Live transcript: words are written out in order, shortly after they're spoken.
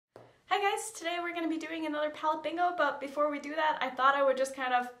Hi guys, today we're going to be doing another palette bingo, but before we do that, I thought I would just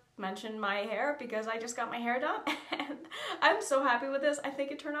kind of mention my hair because I just got my hair done and I'm so happy with this. I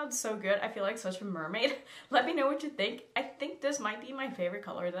think it turned out so good. I feel like such a mermaid. Let me know what you think. I think this might be my favorite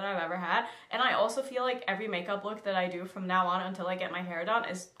color that I've ever had, and I also feel like every makeup look that I do from now on until I get my hair done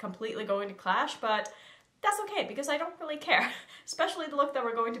is completely going to clash, but that's okay because I don't really care, especially the look that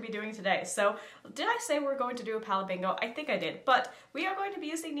we're going to be doing today. So did I say we're going to do a palette bingo? I think I did, but we are going to be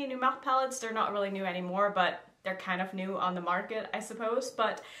using the new Melt palettes. They're not really new anymore, but they're kind of new on the market, I suppose.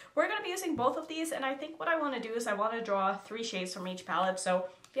 But we're going to be using both of these, and I think what I want to do is I want to draw 3 shades from each palette. So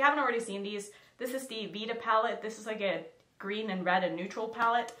if you haven't already seen these, this is the Vida palette. This is like a green and red and neutral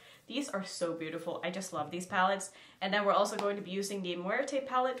palette. These are so beautiful. I just love these palettes. And then we're also going to be using the Muerte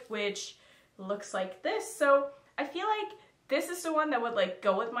palette, which looks like this. So I feel like this is the one that would like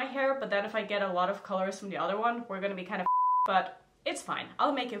go with my hair, but then if I get a lot of colors from the other one, we're gonna be kind of but it's fine.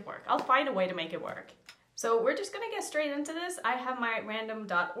 I'll make it work. I'll find a way to make it work. So we're just gonna get straight into this. I have my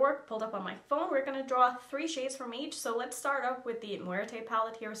random.org pulled up on my phone. We're gonna draw 3 shades from each. So let's start up with the Muerte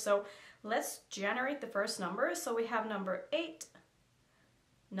palette here. So let's generate the first numbers. So we have number 8,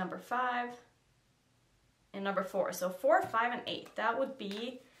 number 5, and number 4. So 4, 5, and 8. That would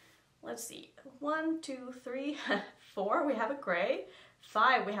be, let's see, 1, 2, 3, 4, we have a gray,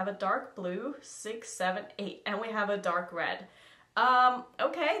 5, we have a dark blue, 6, 7, 8, and we have a dark red.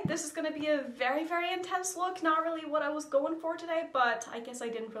 Okay, this is gonna be a very, very intense look. Not really what I was going for today, but I guess I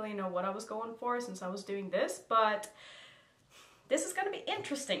didn't really know what I was going for since I was doing this, but this is gonna be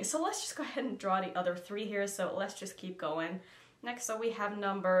interesting. So let's just go ahead and draw the other 3 here, so let's just keep going. Next, so we have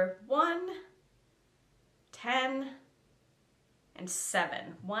number 1, 10, and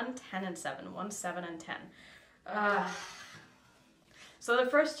 7. 1, 10, and 7. 1, 7, and 10. So the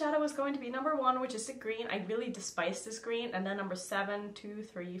first shadow is going to be number 1, which is the green. I really despise this green. And then number 7, 2,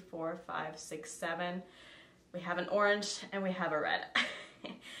 3, 4, 5, 6, 7. We have an orange and we have a red.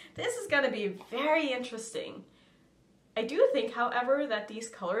 This is going to be very interesting. I do think, however, that these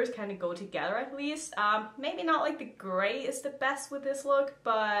colors kind of go together at least. Maybe not like the gray is the best with this look,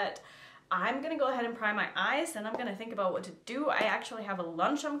 but I'm gonna go ahead and prime my eyes, and I'm gonna think about what to do. I actually have a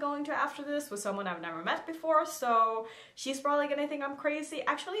lunch I'm going to after this with someone I've never met before, so she's probably gonna think I'm crazy.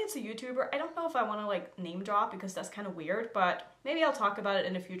 Actually, it's a YouTuber. I don't know if I want to like name drop because that's kind of weird, but maybe I'll talk about it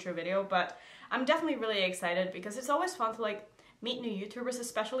in a future video. But I'm definitely really excited because it's always fun to like meet new YouTubers,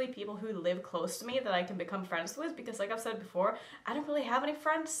 especially people who live close to me that I can become friends with, because like I've said before, I don't really have any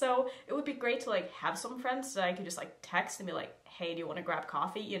friends, so it would be great to like have some friends that I could just like text and be like, hey, do you want to grab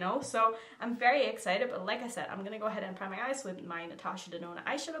coffee, you know? So I'm very excited, but like I said, I'm gonna go ahead and prime my eyes with my Natasha Denona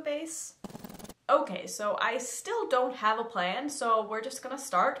eyeshadow base. Okay, so I still don't have a plan, so we're just gonna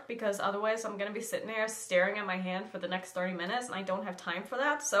start because otherwise I'm gonna be sitting there staring at my hand for the next 30 minutes and I don't have time for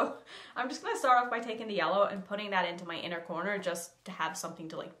that. So I'm just gonna start off by taking the yellow and putting that into my inner corner just to have something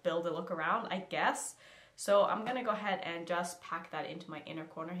to like build a look around, I guess. So I'm gonna go ahead and just pack that into my inner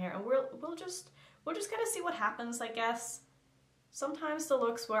corner here, and we'll just kind of see what happens, I guess. Sometimes the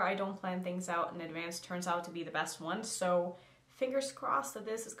looks where I don't plan things out in advance turns out to be the best ones, so fingers crossed that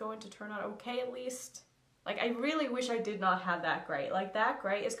this is going to turn out okay at least. Like, I really wish I did not have that gray. Like, that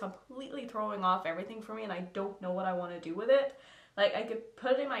gray is completely throwing off everything for me and I don't know what I want to do with it. Like, I could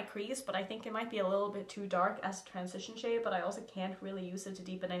put it in my crease, but I think it might be a little bit too dark as a transition shade, but I also can't really use it to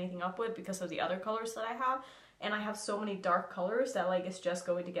deepen anything up with because of the other colors that I have. And I have so many dark colors that, like, it's just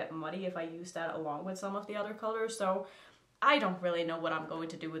going to get muddy if I use that along with some of the other colors. So I don't really know what I'm going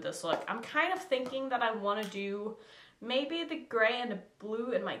to do with this look. I'm kind of thinking that I want to do maybe the gray and the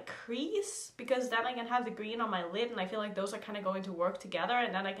blue in my crease, because then I can have the green on my lid, and I feel like those are kind of going to work together,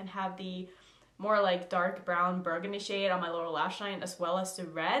 and then I can have the more like dark brown burgundy shade on my lower lash line as well as the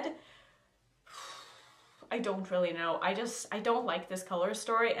red. I don't really know. I don't like this color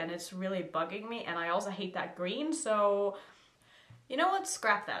story and it's really bugging me, and I also hate that green, so you know what,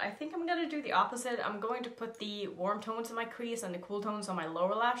 scrap that. I think I'm gonna do the opposite. I'm going to put the warm tones in my crease and the cool tones on my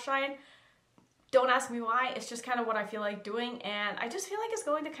lower lash line. Don't ask me why, it's just kind of what I feel like doing, and I just feel like it's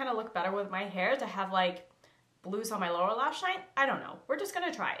going to kind of look better with my hair to have like blues on my lower lash line. I don't know. We're just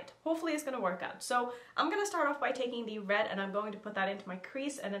gonna try it. Hopefully it's gonna work out. So I'm gonna start off by taking the red and I'm going to put that into my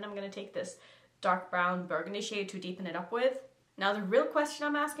crease, and then I'm gonna take this dark brown burgundy shade to deepen it up with. Now the real question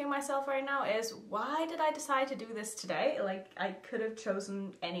I'm asking myself right now is, why did I decide to do this today? Like, I could have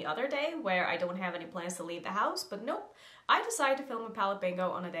chosen any other day where I don't have any plans to leave the house, but nope. I decided to film a palette bingo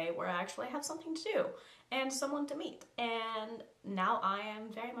on a day where I actually have something to do and someone to meet. And now I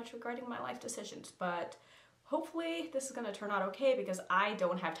am very much regretting my life decisions, but hopefully this is gonna turn out okay because I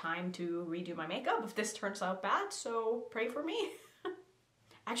don't have time to redo my makeup if this turns out bad, so pray for me.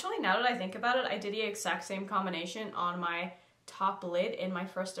 Actually, now that I think about it, I did the exact same combination on my top lid in my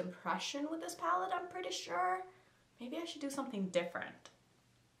first impression with this palette, I'm pretty sure. Maybe I should do something different.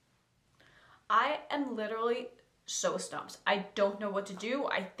 I am literally so stumped. I don't know what to do.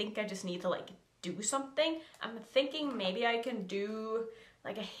 I think I just need to like do something. I'm thinking maybe I can do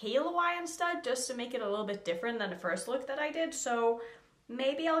like a halo eye instead, just to make it a little bit different than the first look that I did. So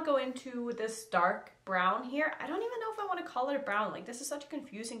maybe I'll go into this dark brown here. I don't even know if I want to call it a brown. Like, this is such a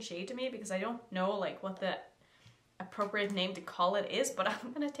confusing shade to me because I don't know like what the appropriate name to call it is, but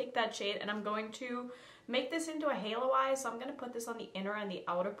I'm gonna take that shade and I'm going to make this into a halo eye. So I'm gonna put this on the inner and the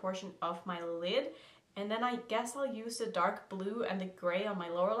outer portion of my lid, and then I guess I'll use the dark blue and the gray on my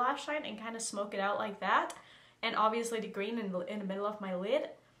lower lash line and kind of smoke it out like that, and obviously the green in the middle of my lid.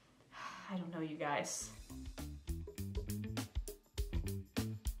 I don't know, you guys.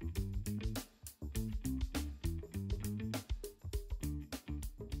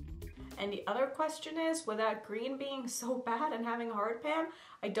 And the other question is, with that green being so bad and having a hard pan,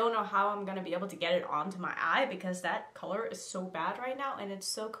 I don't know how I'm gonna be able to get it onto my eye because that color is so bad right now and it's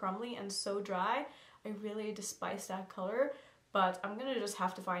so crumbly and so dry. I really despise that color, but I'm gonna just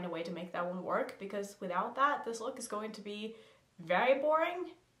have to find a way to make that one work because without that, this look is going to be very boring.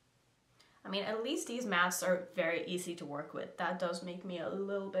 I mean, at least these mattes are very easy to work with. That does make me a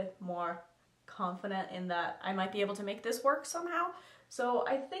little bit more confident in that I might be able to make this work somehow. So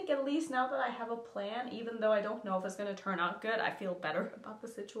I think at least now that I have a plan, even though I don't know if it's gonna turn out good, I feel better about the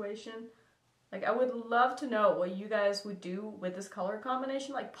situation. Like, I would love to know what you guys would do with this color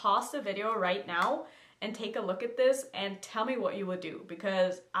combination. Like, pause the video right now and take a look at this and tell me what you would do,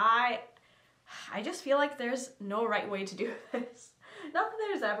 because I just feel like there's no right way to do this. Not that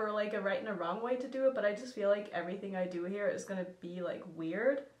there's ever like a right and a wrong way to do it, but I just feel like everything I do here is gonna be like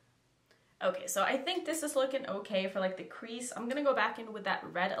weird. Okay, so I think this is looking okay for like the crease. I'm gonna go back in with that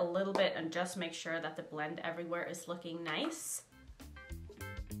red a little bit and just make sure that the blend everywhere is looking nice.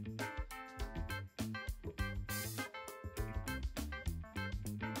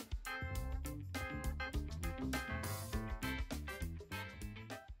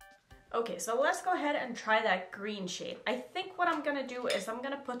 Okay, so let's go ahead and try that green shade. I think what I'm gonna do is I'm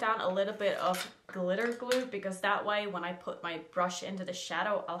gonna put down a little bit of glitter glue, because that way when I put my brush into the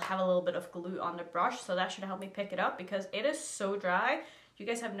shadow, I'll have a little bit of glue on the brush, so that should help me pick it up because it is so dry. You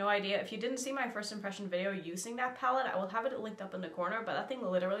guys have no idea. If you didn't see my first impression video using that palette, I will have it linked up in the corner, but that thing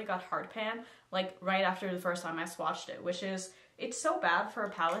literally got hard pan like right after the first time I swatched it, which is, it's so bad for a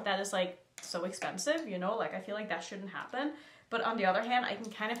palette that is like so expensive, you know, like I feel like that shouldn't happen. But on the other hand, I can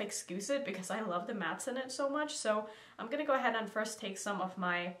kind of excuse it because I love the mattes in it so much. So I'm gonna go ahead and first take some of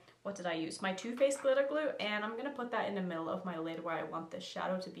my, what did I use? My Too Faced glitter glue, and I'm gonna put that in the middle of my lid where I want this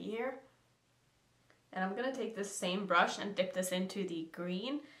shadow to be here. And I'm gonna take this same brush and dip this into the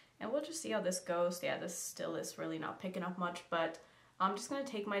green, and we'll just see how this goes. Yeah, this still is really not picking up much, but I'm just gonna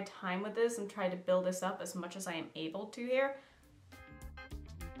take my time with this and try to build this up as much as I am able to here.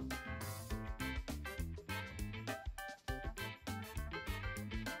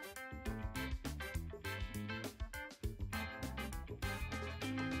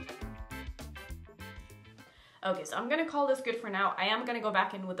 Okay, so I'm gonna call this good for now. I am gonna go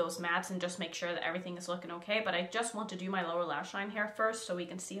back in with those mattes and just make sure that everything is looking okay, but I just want to do my lower lash line here first so we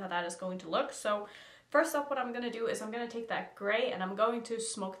can see how that is going to look. So first up, what I'm gonna do is I'm gonna take that gray and I'm going to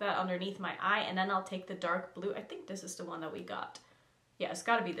smoke that underneath my eye, and then I'll take the dark blue. I think this is the one that we got. Yeah, it's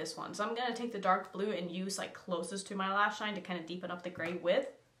gotta be this one. So I'm gonna take the dark blue and use like closest to my lash line to kind of deepen up the gray with.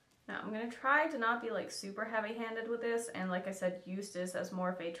 Now I'm gonna try to not be like super heavy-handed with this, and like I said, use this as more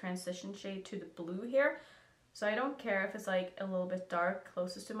of a transition shade to the blue here. So I don't care if it's like a little bit dark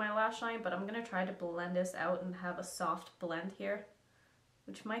closest to my lash line, but I'm gonna try to blend this out and have a soft blend here,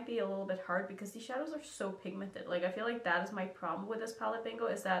 which might be a little bit hard because these shadows are so pigmented. Like, I feel like that is my problem with this palette bingo,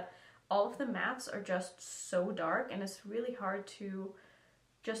 is that all of the mattes are just so dark and it's really hard to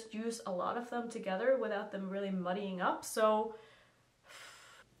just use a lot of them together without them really muddying up. So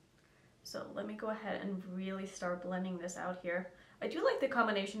let me go ahead and really start blending this out here. I do like the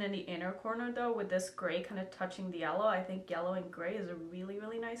combination in the inner corner though, with this gray kind of touching the yellow. I think yellow and gray is a really,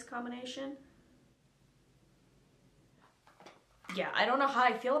 really nice combination. Yeah, I don't know how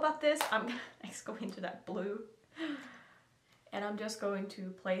I feel about this. I'm gonna next go into that blue. And I'm just going to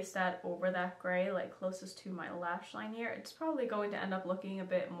place that over that gray, like closest to my lash line here. It's probably going to end up looking a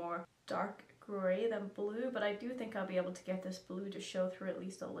bit more dark gray than blue, but I do think I'll be able to get this blue to show through at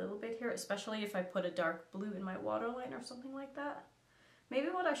least a little bit here, especially if I put a dark blue in my waterline or something like that. Maybe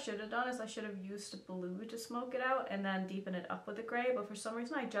what I should have done is I should have used blue to smoke it out and then deepen it up with the gray, but for some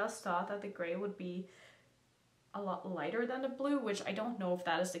reason I just thought that the gray would be a lot lighter than the blue, which I don't know if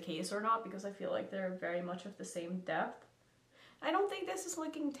that is the case or not because I feel like they're very much of the same depth. I don't think this is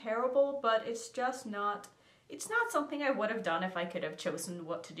looking terrible, but it's just not, it's not something I would have done if I could have chosen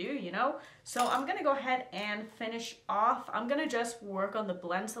what to do, you know? So I'm gonna go ahead and finish off. I'm gonna just work on the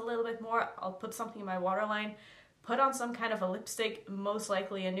blends a little bit more. I'll put something in my waterline, put on some kind of a lipstick, most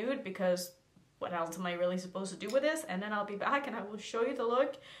likely a nude, because what else am I really supposed to do with this? And then I'll be back and I will show you the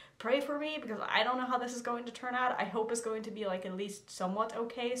look. Pray for me because I don't know how this is going to turn out. I hope it's going to be like at least somewhat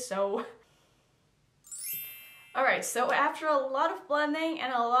okay, so... Alright, so after a lot of blending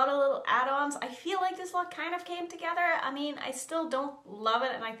and a lot of little add-ons, I feel like this look kind of came together. I mean, I still don't love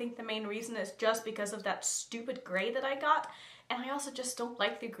it, and I think the main reason is just because of that stupid gray that I got. And I also just don't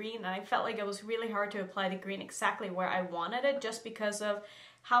like the green, and I felt like it was really hard to apply the green exactly where I wanted it just because of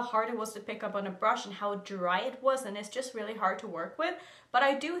how hard it was to pick up on a brush and how dry it was, and it's just really hard to work with. But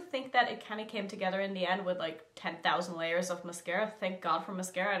I do think that it kind of came together in the end with like 10,000 layers of mascara. Thank God for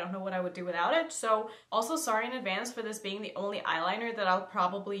mascara. I don't know what I would do without it. So also sorry in advance for this being the only eyeliner that I'll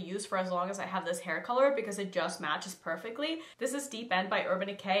probably use for as long as I have this hair color because it just matches perfectly. This is Deep End by Urban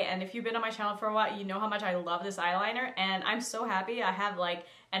Decay, and if you've been on my channel for a while, you know how much I love this eyeliner, and I'm so happy I have like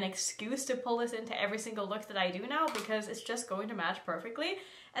an excuse to pull this into every single look that I do now because it's just going to match perfectly.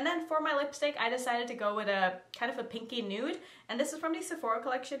 And then for my lipstick, I decided to go with a kind of a pinky nude, and this is from the Sephora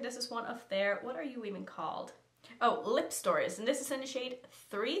collection. This is one of their, what are you even called? Oh, Lip Stories, and this is in the shade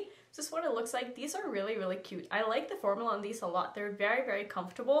 3. This is what it looks like. These are really, really cute. I like the formula on these a lot. They're very, very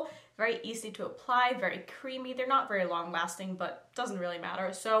comfortable, very easy to apply, very creamy. They're not very long lasting, but doesn't really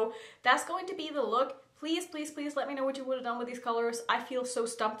matter. So that's going to be the look. Please, please, please let me know what you would have done with these colors. I feel so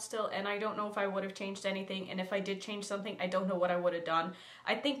stumped still, and I don't know if I would have changed anything, and if I did change something, I don't know what I would have done.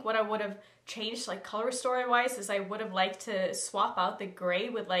 I think what I would have changed, like color story wise, is I would have liked to swap out the gray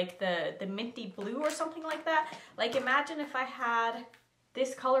with like the minty blue or something like that. Like imagine if I had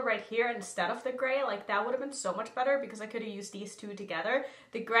this color right here instead of the gray, like that would have been so much better because I could have used these two together.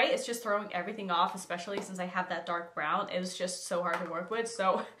 The gray is just throwing everything off, especially since I have that dark brown. It was just so hard to work with,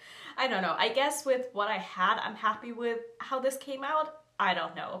 so I don't know. I guess with what I had, I'm happy with how this came out. I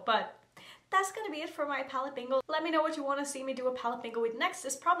don't know, but that's gonna be it for my palette bingo. Let me know what you want to see me do a palette bingo with next.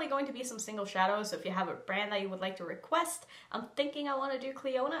 It's probably going to be some single shadows, so if you have a brand that you would like to request. I'm thinking I want to do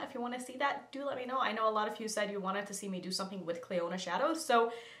Cliona. If you want to see that, do let me know. I know a lot of you said you wanted to see me do something with Cliona shadows,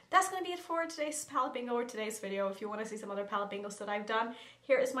 so that's gonna be it for today's palette bingo or today's video. If you want to see some other palette bingos that I've done,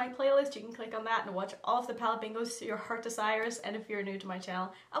 here is my playlist. You can click on that and watch all of the palette bingos your heart desires. And if you're new to my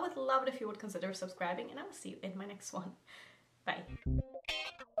channel, I would love it if you would consider subscribing, and I will see you in my next one. Bye.